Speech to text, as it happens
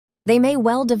They may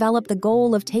well develop the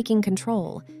goal of taking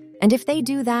control, and if they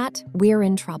do that, we're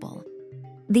in trouble.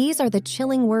 These are the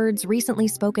chilling words recently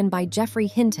spoken by Geoffrey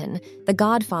Hinton, the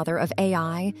godfather of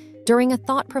AI, during a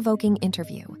thought-provoking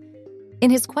interview.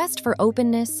 In his quest for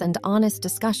openness and honest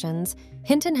discussions,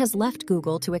 Hinton has left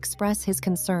Google to express his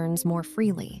concerns more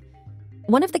freely.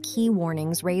 One of the key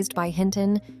warnings raised by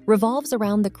Hinton revolves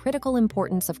around the critical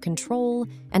importance of control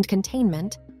and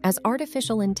containment as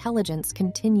artificial intelligence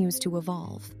continues to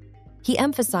evolve. He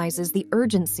emphasizes the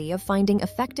urgency of finding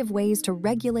effective ways to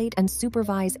regulate and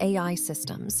supervise AI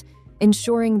systems,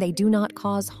 ensuring they do not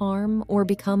cause harm or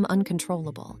become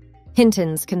uncontrollable.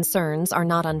 Hinton's concerns are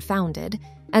not unfounded,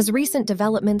 as recent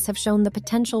developments have shown the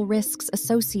potential risks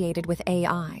associated with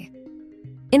AI.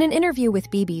 In an interview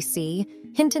with BBC,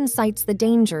 Hinton cites the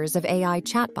dangers of AI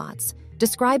chatbots,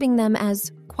 describing them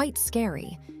as quite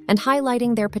scary and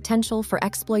highlighting their potential for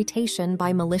exploitation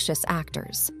by malicious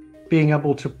actors. Being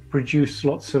able to produce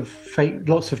lots of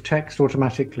text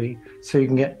automatically so you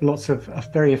can get lots of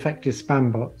very effective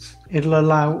spam bots. It'll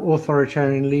allow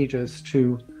authoritarian leaders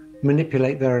to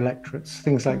manipulate their electorates,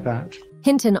 things like that.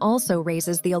 Hinton also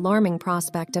raises the alarming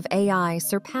prospect of AI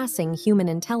surpassing human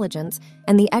intelligence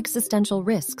and the existential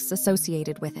risks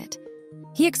associated with it.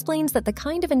 He explains that the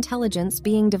kind of intelligence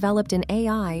being developed in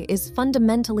AI is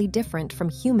fundamentally different from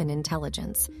human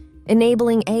intelligence,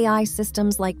 enabling AI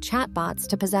systems like chatbots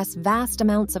to possess vast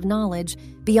amounts of knowledge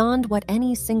beyond what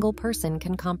any single person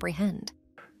can comprehend.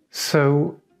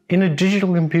 So, in a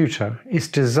digital computer, it's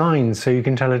designed so you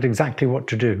can tell it exactly what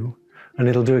to do, and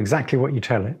it'll do exactly what you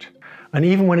tell it. And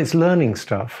even when it's learning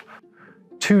stuff,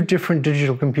 two different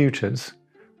digital computers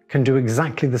can do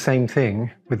exactly the same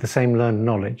thing with the same learned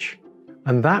knowledge.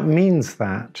 And that means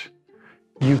that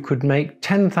you could make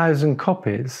 10,000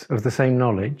 copies of the same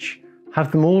knowledge,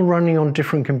 have them all running on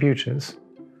different computers,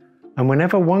 and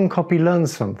whenever one copy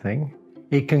learns something,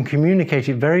 it can communicate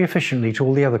it very efficiently to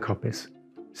all the other copies.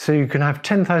 So you can have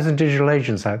 10,000 digital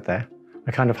agents out there,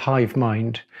 a kind of hive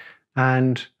mind,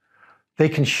 and they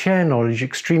can share knowledge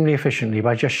extremely efficiently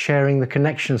by just sharing the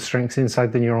connection strengths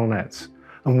inside the neural nets.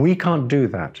 And we can't do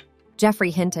that.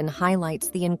 Geoffrey Hinton highlights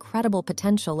the incredible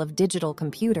potential of digital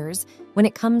computers when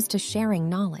it comes to sharing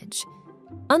knowledge.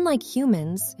 Unlike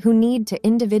humans, who need to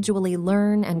individually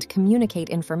learn and communicate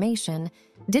information,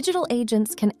 digital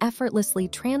agents can effortlessly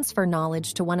transfer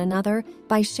knowledge to one another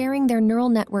by sharing their neural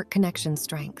network connection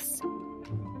strengths.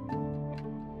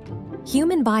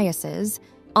 Human biases,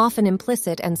 often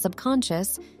implicit and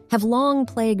subconscious, have long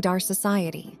plagued our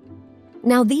society.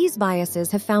 Now, these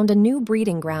biases have found a new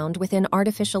breeding ground within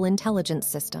artificial intelligence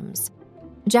systems.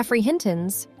 Geoffrey Hinton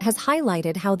has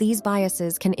highlighted how these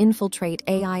biases can infiltrate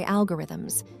AI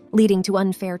algorithms, leading to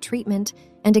unfair treatment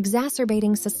and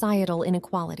exacerbating societal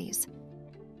inequalities.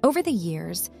 Over the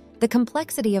years, the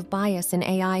complexity of bias in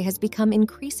AI has become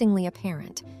increasingly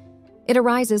apparent. It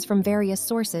arises from various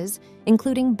sources,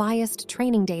 including biased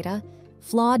training data,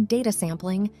 flawed data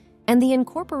sampling, and the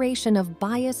incorporation of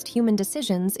biased human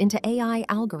decisions into AI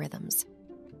algorithms.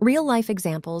 Real-life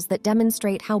examples that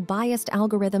demonstrate how biased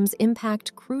algorithms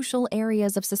impact crucial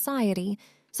areas of society,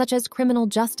 such as criminal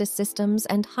justice systems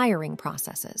and hiring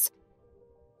processes.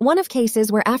 One of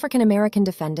cases where African American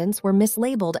defendants were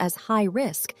mislabeled as high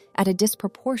risk at a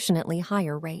disproportionately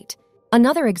higher rate.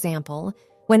 Another example,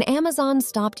 when Amazon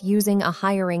stopped using a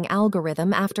hiring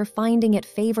algorithm after finding it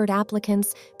favored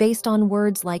applicants based on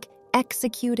words like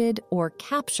executed or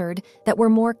captured that were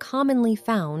more commonly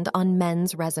found on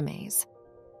men's resumes.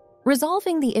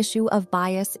 Resolving the issue of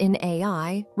bias in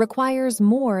AI requires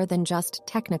more than just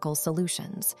technical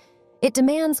solutions. It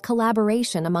demands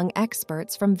collaboration among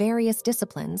experts from various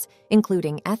disciplines,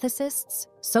 including ethicists,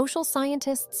 social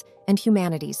scientists, and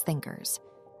humanities thinkers.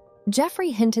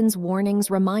 Geoffrey Hinton's warnings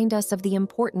remind us of the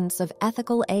importance of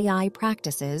ethical AI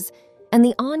practices and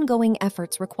the ongoing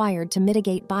efforts required to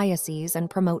mitigate biases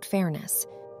and promote fairness.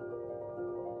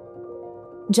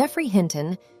 Geoffrey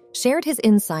Hinton shared his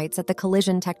insights at the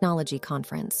Collision Technology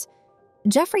Conference.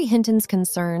 Geoffrey Hinton's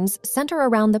concerns center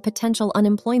around the potential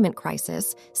unemployment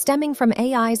crisis stemming from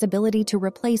AI's ability to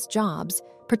replace jobs,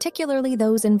 particularly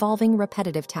those involving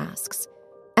repetitive tasks.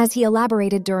 As he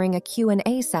elaborated during a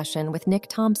Q&A session with Nick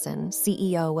Thompson,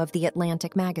 CEO of The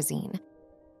Atlantic magazine.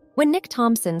 When Nick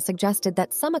Thompson suggested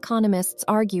that some economists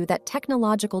argue that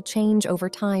technological change over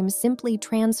time simply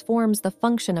transforms the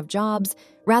function of jobs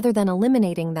rather than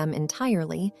eliminating them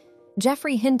entirely,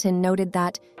 Geoffrey Hinton noted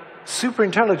that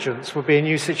superintelligence would be a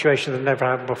new situation that never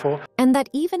happened before. And that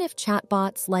even if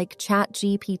chatbots like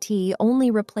ChatGPT only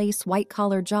replace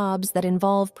white-collar jobs that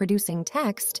involve producing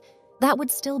text, that would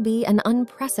still be an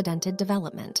unprecedented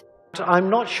development. I'm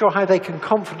not sure how they can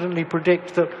confidently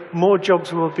predict that more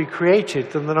jobs will be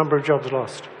created than the number of jobs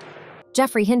lost.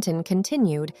 Geoffrey Hinton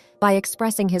continued by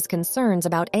expressing his concerns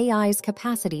about AI's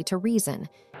capacity to reason.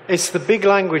 It's the big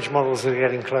language models that are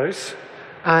getting close,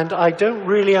 and I don't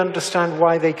really understand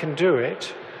why they can do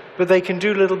it, but they can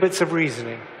do little bits of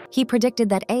reasoning. He predicted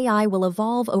that AI will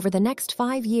evolve over the next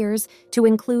 5 years to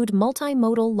include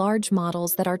multimodal large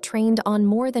models that are trained on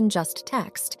more than just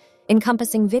text,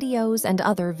 encompassing videos and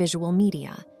other visual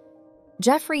media.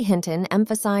 Geoffrey Hinton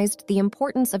emphasized the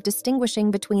importance of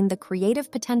distinguishing between the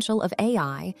creative potential of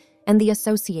AI and the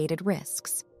associated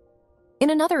risks. In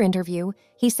another interview,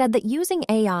 he said that using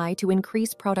AI to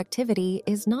increase productivity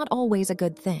is not always a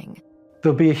good thing.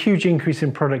 There'll be a huge increase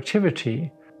in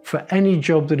productivity for any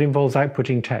job that involves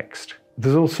outputting text.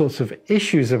 There's all sorts of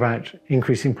issues about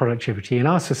increasing productivity. In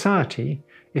our society,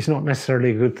 it's not necessarily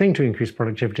a good thing to increase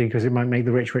productivity because it might make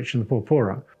the rich richer and the poor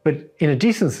poorer. But in a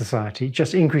decent society,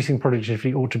 just increasing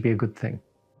productivity ought to be a good thing.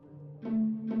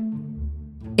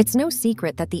 It's no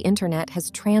secret that the internet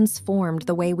has transformed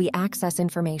the way we access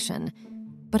information.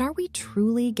 But are we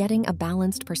truly getting a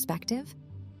balanced perspective?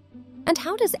 And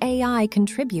how does AI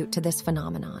contribute to this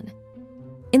phenomenon?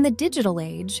 In the digital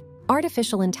age,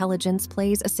 artificial intelligence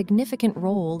plays a significant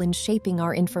role in shaping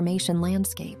our information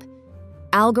landscape.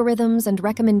 Algorithms and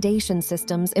recommendation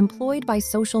systems employed by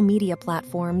social media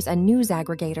platforms and news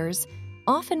aggregators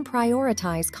often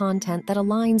prioritize content that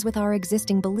aligns with our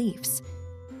existing beliefs.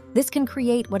 This can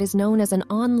create what is known as an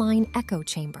online echo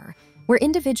chamber, where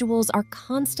individuals are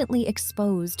constantly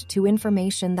exposed to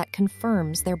information that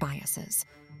confirms their biases.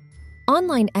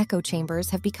 Online echo chambers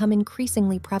have become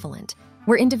increasingly prevalent,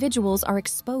 where individuals are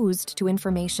exposed to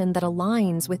information that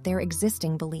aligns with their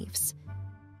existing beliefs.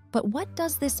 But what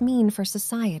does this mean for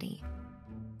society?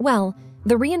 Well,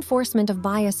 the reinforcement of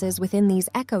biases within these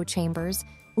echo chambers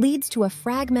leads to a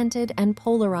fragmented and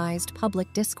polarized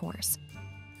public discourse.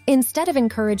 Instead of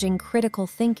encouraging critical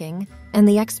thinking and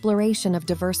the exploration of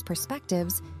diverse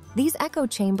perspectives, these echo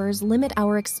chambers limit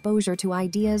our exposure to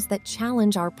ideas that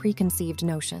challenge our preconceived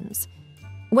notions.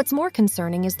 What's more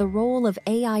concerning is the role of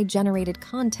AI-generated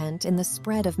content in the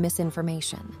spread of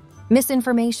misinformation.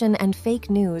 Misinformation and fake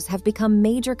news have become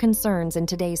major concerns in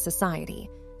today's society.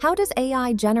 How does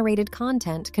AI-generated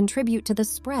content contribute to the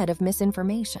spread of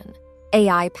misinformation?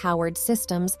 AI-powered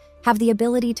systems have the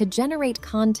ability to generate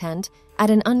content at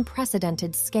an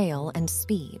unprecedented scale and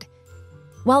speed.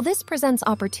 While this presents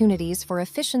opportunities for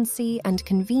efficiency and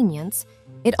convenience,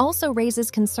 it also raises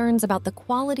concerns about the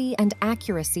quality and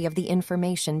accuracy of the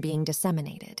information being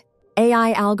disseminated.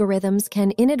 AI algorithms can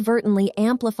inadvertently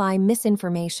amplify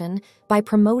misinformation by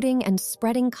promoting and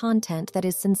spreading content that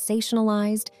is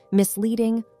sensationalized,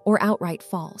 misleading, or outright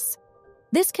false.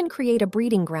 This can create a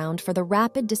breeding ground for the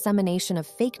rapid dissemination of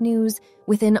fake news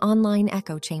within online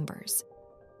echo chambers.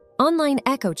 Online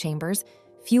echo chambers,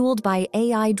 fueled by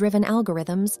AI-driven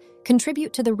algorithms,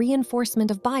 contribute to the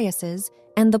reinforcement of biases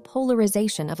and the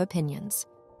polarization of opinions.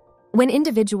 When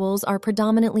individuals are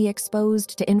predominantly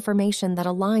exposed to information that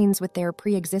aligns with their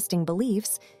pre-existing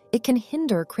beliefs, it can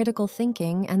hinder critical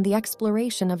thinking and the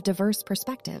exploration of diverse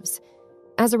perspectives.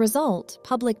 As a result,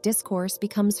 public discourse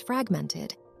becomes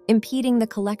fragmented, impeding the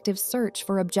collective search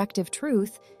for objective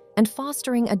truth and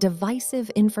fostering a divisive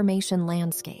information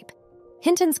landscape.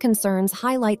 Hinton's concerns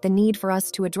highlight the need for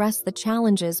us to address the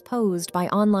challenges posed by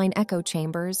online echo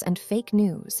chambers and fake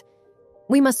news.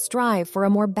 We must strive for a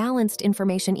more balanced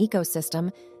information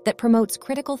ecosystem that promotes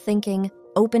critical thinking,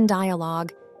 open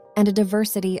dialogue, and a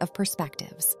diversity of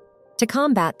perspectives. To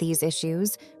combat these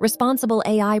issues, responsible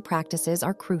AI practices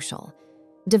are crucial.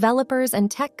 Developers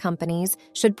and tech companies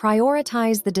should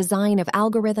prioritize the design of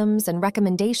algorithms and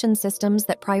recommendation systems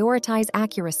that prioritize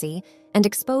accuracy and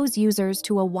expose users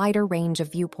to a wider range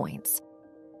of viewpoints.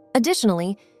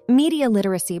 Additionally, media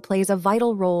literacy plays a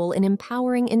vital role in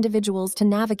empowering individuals to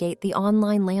navigate the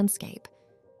online landscape.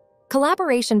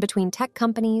 Collaboration between tech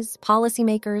companies,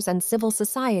 policymakers, and civil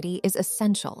society is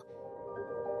essential.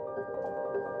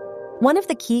 One of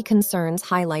the key concerns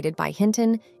highlighted by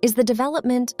Hinton is the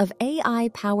development of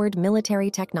AI-powered military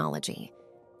technology.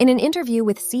 In an interview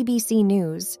with CBC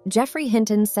News, Geoffrey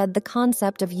Hinton said the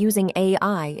concept of using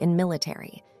AI in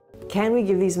military. Can we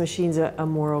give these machines a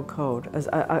moral code,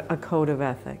 a code of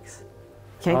ethics?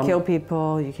 You can't kill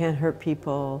people, you can't hurt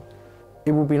people.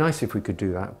 It would be nice if we could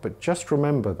do that, but just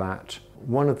remember that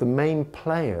one of the main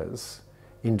players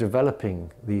in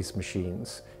developing these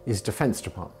machines is defense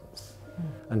departments.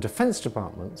 And defense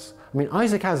departments,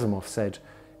 Isaac Asimov said,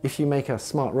 if you make a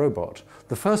smart robot,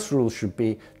 the first rule should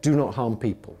be, do not harm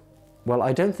people. Well,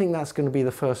 I don't think that's going to be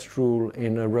the first rule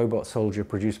in a robot soldier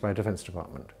produced by a defense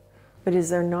department. But is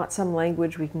there not some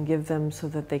language we can give them so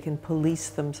that they can police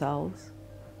themselves?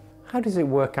 How does it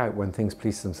work out when things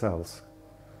police themselves?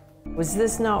 Was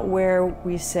this not where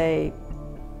we say,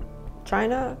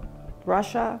 China,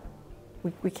 Russia,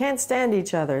 we can't stand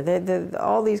each other.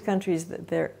 All these countries,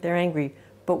 they're angry,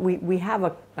 but we have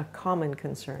a common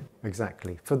concern.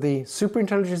 Exactly. For the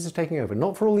superintelligence is taking over,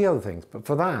 not for all the other things, but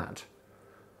for that,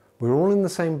 we're all in the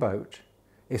same boat.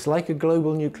 It's like a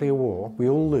global nuclear war. We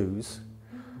all lose.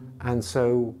 And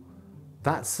so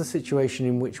that's the situation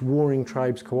in which warring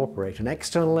tribes cooperate. An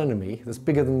external enemy that's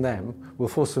bigger than them will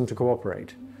force them to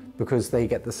cooperate because they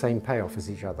get the same payoff as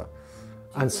each other.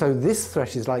 And so this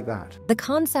threat is like that. The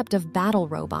concept of battle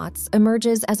robots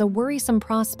emerges as a worrisome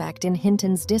prospect in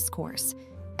Hinton's discourse.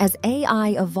 As AI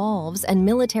evolves and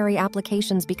military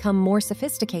applications become more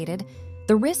sophisticated,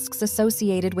 the risks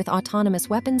associated with autonomous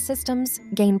weapons systems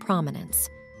gain prominence.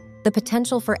 The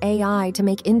potential for AI to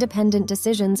make independent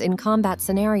decisions in combat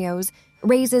scenarios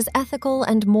raises ethical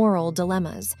and moral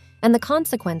dilemmas, and the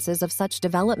consequences of such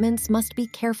developments must be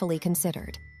carefully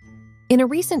considered. In a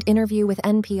recent interview with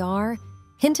NPR,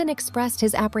 Hinton expressed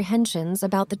his apprehensions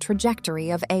about the trajectory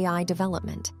of AI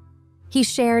development. He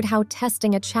shared how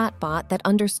testing a chatbot that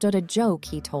understood a joke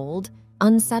he told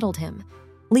unsettled him,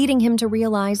 leading him to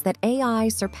realize that AI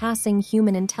surpassing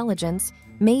human intelligence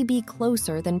may be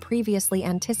closer than previously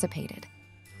anticipated.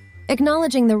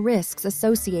 Acknowledging the risks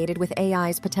associated with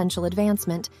AI's potential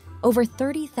advancement, over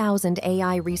 30,000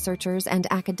 AI researchers and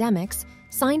academics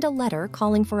signed a letter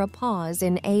calling for a pause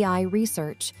in AI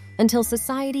research until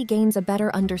society gains a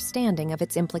better understanding of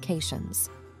its implications.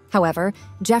 However,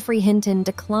 Geoffrey Hinton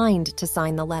declined to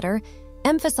sign the letter,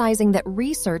 emphasizing that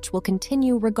research will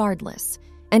continue regardless,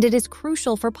 and it is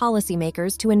crucial for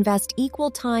policymakers to invest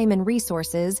equal time and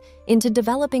resources into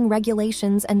developing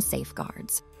regulations and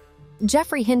safeguards.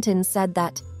 Geoffrey Hinton said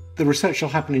that the research will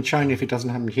happen in China if it doesn't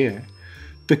happen here,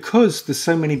 because there's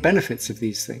so many benefits of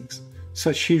these things,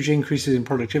 such huge increases in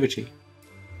productivity.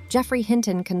 Geoffrey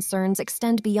Hinton concerns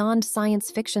extend beyond science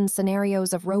fiction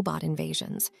scenarios of robot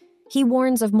invasions. He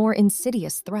warns of more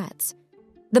insidious threats.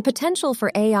 The potential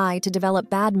for AI to develop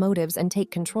bad motives and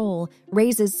take control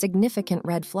raises significant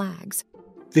red flags.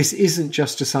 This isn't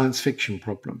just a science fiction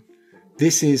problem.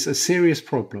 This is a serious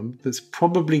problem that's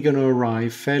probably going to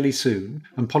arrive fairly soon,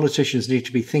 and politicians need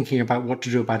to be thinking about what to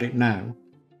do about it now.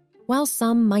 While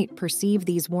some might perceive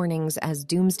these warnings as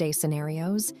doomsday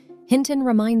scenarios, Hinton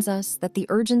reminds us that the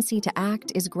urgency to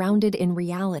act is grounded in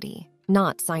reality,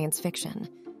 not science fiction.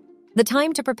 The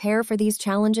time to prepare for these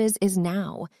challenges is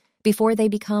now, before they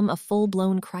become a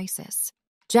full-blown crisis.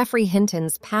 Geoffrey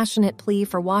Hinton's passionate plea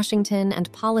for Washington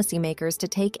and policymakers to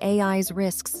take AI's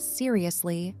risks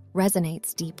seriously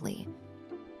resonates deeply.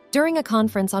 During a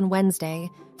conference on Wednesday,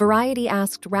 Variety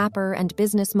asked rapper and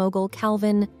business mogul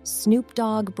Calvin Snoop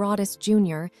Dogg Broadus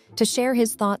Jr. to share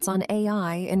his thoughts on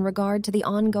AI in regard to the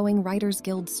ongoing Writers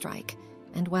Guild strike.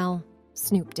 And, well,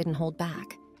 Snoop didn't hold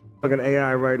back. Fucking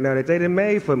AI right now, they done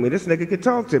made for me. This nigga can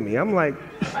talk to me. I'm like,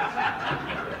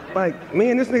 me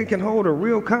and this nigga can hold a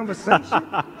real conversation.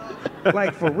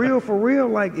 Like, for real,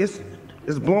 like, it's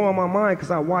blowing my mind because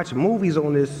I watched movies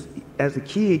on this as a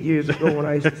kid years ago when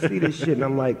I used to see this shit, and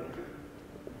I'm like,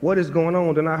 what is going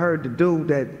on? Then I heard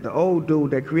the old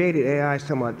dude that created AI is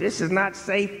talking about, this is not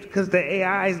safe because the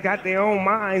AI's got their own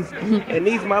minds and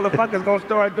these motherfuckers gonna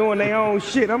start doing their own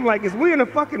shit. I'm like, is we in a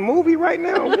fucking movie right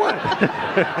now or what?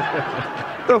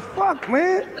 The fuck,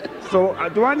 man? So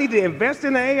do I need to invest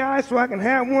in the AI so I can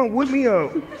have one with me?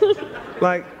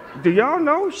 Like, do y'all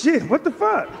know? Shit, what the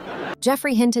fuck?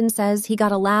 Geoffrey Hinton says he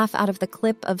got a laugh out of the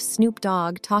clip of Snoop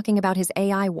Dogg talking about his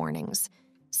AI warnings.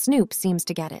 Snoop seems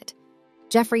to get it.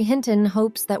 Geoffrey Hinton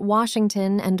hopes that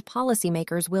Washington and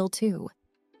policymakers will too.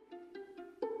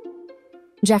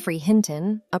 Geoffrey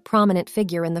Hinton, a prominent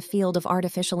figure in the field of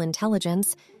artificial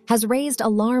intelligence, has raised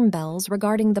alarm bells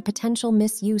regarding the potential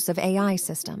misuse of AI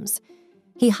systems.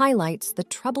 He highlights the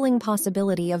troubling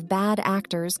possibility of bad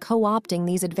actors co-opting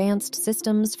these advanced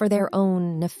systems for their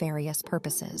own nefarious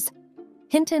purposes.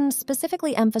 Hinton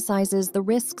specifically emphasizes the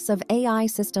risks of AI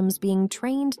systems being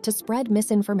trained to spread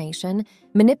misinformation,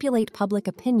 manipulate public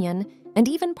opinion, and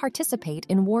even participate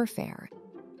in warfare.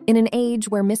 In an age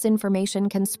where misinformation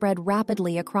can spread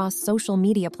rapidly across social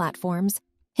media platforms,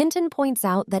 Hinton points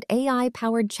out that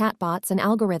AI-powered chatbots and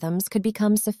algorithms could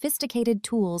become sophisticated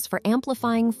tools for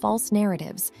amplifying false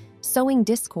narratives, sowing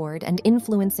discord, and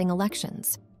influencing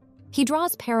elections. He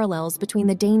draws parallels between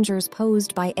the dangers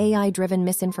posed by AI-driven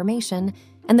misinformation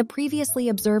and the previously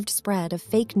observed spread of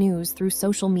fake news through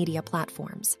social media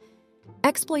platforms.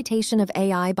 Exploitation of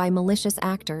AI by malicious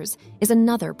actors is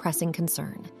another pressing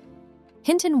concern.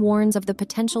 Hinton warns of the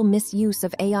potential misuse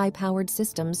of AI-powered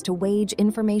systems to wage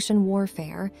information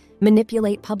warfare,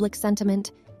 manipulate public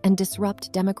sentiment, and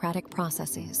disrupt democratic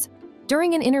processes.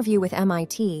 During an interview with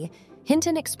MIT,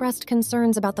 Hinton expressed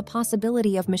concerns about the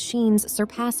possibility of machines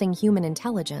surpassing human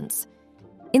intelligence.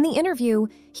 In the interview,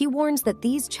 he warns that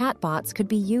these chatbots could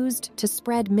be used to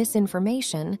spread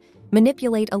misinformation,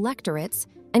 manipulate electorates,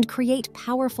 and create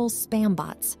powerful spam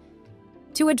bots.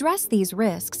 To address these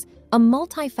risks, a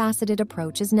multifaceted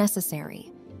approach is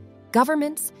necessary.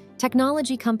 Governments,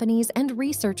 technology companies, and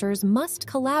researchers must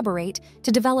collaborate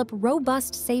to develop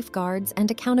robust safeguards and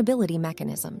accountability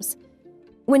mechanisms.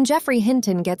 When Geoffrey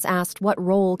Hinton gets asked what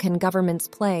role can governments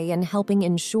play in helping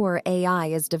ensure AI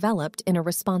is developed in a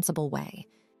responsible way,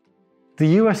 the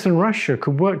US and Russia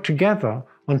could work together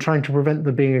on trying to prevent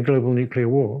there being a global nuclear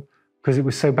war because it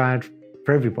was so bad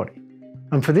for everybody.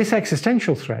 And for this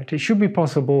existential threat, it should be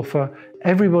possible for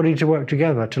everybody to work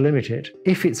together to limit it,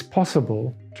 if it's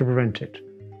possible to prevent it.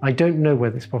 I don't know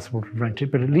whether it's possible to prevent it,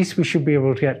 but at least we should be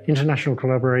able to get international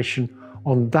collaboration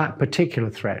on that particular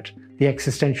threat, the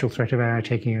existential threat of AI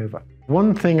taking over.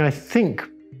 One thing I think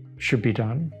should be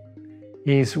done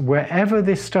is wherever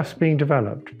this stuff's being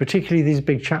developed, particularly these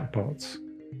big chatbots,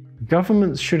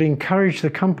 governments should encourage the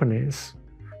companies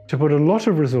to put a lot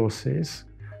of resources,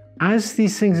 as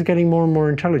these things are getting more and more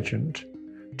intelligent,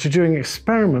 to doing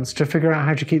experiments to figure out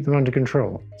how to keep them under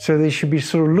control. So they should be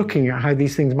sort of looking at how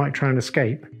these things might try and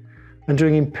escape and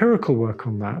doing empirical work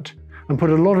on that and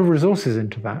put a lot of resources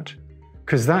into that,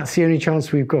 because that's the only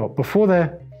chance we've got before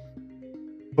they're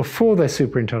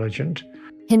super intelligent.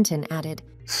 Hinton added.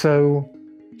 So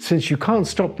since you can't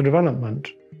stop the development,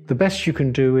 the best you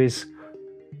can do is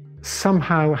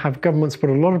somehow have governments put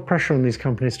a lot of pressure on these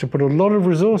companies to put a lot of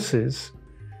resources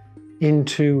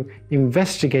into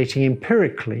investigating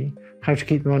empirically how to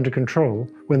keep them under control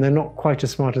when they're not quite as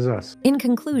smart as us. In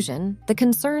conclusion, the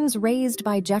concerns raised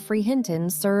by Geoffrey Hinton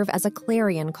serve as a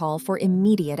clarion call for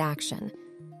immediate action.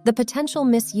 The potential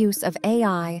misuse of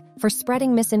AI for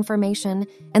spreading misinformation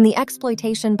and the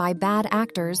exploitation by bad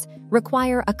actors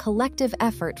require a collective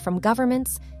effort from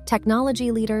governments,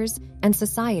 technology leaders, and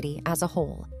society as a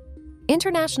whole.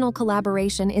 International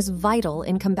collaboration is vital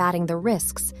in combating the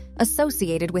risks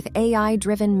associated with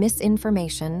AI-driven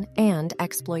misinformation and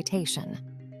exploitation.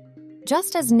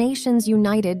 Just as nations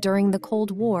united during the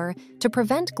Cold War to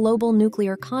prevent global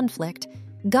nuclear conflict,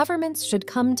 governments should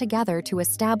come together to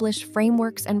establish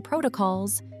frameworks and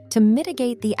protocols to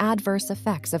mitigate the adverse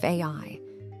effects of AI.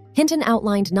 Hinton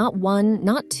outlined not one,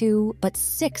 not two, but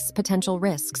 6 potential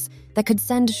risks that could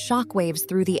send shockwaves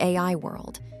through the AI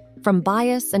world. From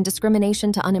bias and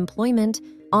discrimination to unemployment,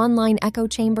 online echo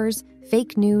chambers,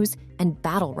 fake news, and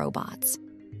battle robots.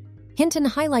 Hinton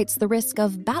highlights the risk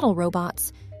of battle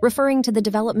robots, referring to the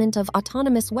development of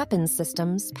autonomous weapons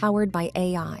systems powered by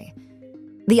AI.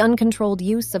 The uncontrolled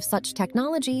use of such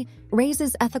technology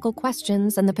raises ethical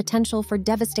questions and the potential for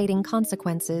devastating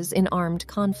consequences in armed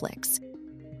conflicts.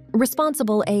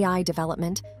 Responsible AI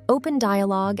development, open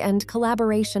dialogue, and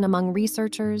collaboration among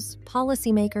researchers,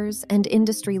 policymakers, and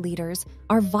industry leaders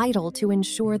are vital to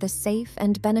ensure the safe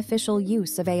and beneficial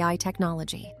use of AI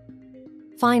technology.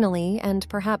 Finally, and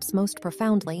perhaps most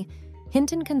profoundly,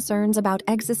 Hinton concerns about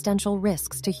existential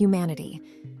risks to humanity.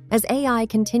 As AI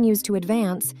continues to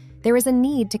advance, there is a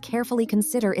need to carefully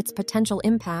consider its potential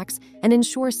impacts and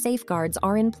ensure safeguards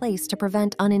are in place to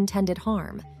prevent unintended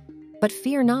harm. But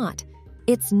fear not.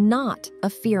 It's not a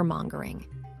fear-mongering.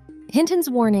 Hinton's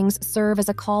warnings serve as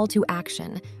a call to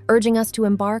action, urging us to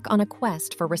embark on a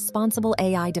quest for responsible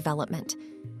AI development.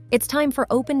 It's time for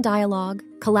open dialogue,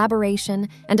 collaboration,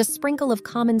 and a sprinkle of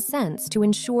common sense to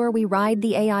ensure we ride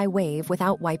the AI wave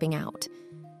without wiping out.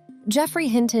 Geoffrey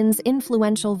Hinton's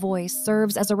influential voice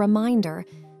serves as a reminder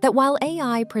that while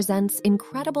AI presents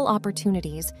incredible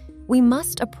opportunities, we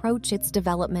must approach its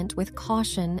development with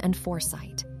caution and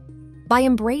foresight. By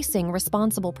embracing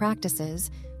responsible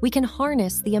practices, we can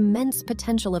harness the immense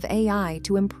potential of AI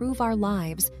to improve our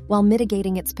lives while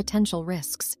mitigating its potential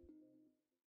risks.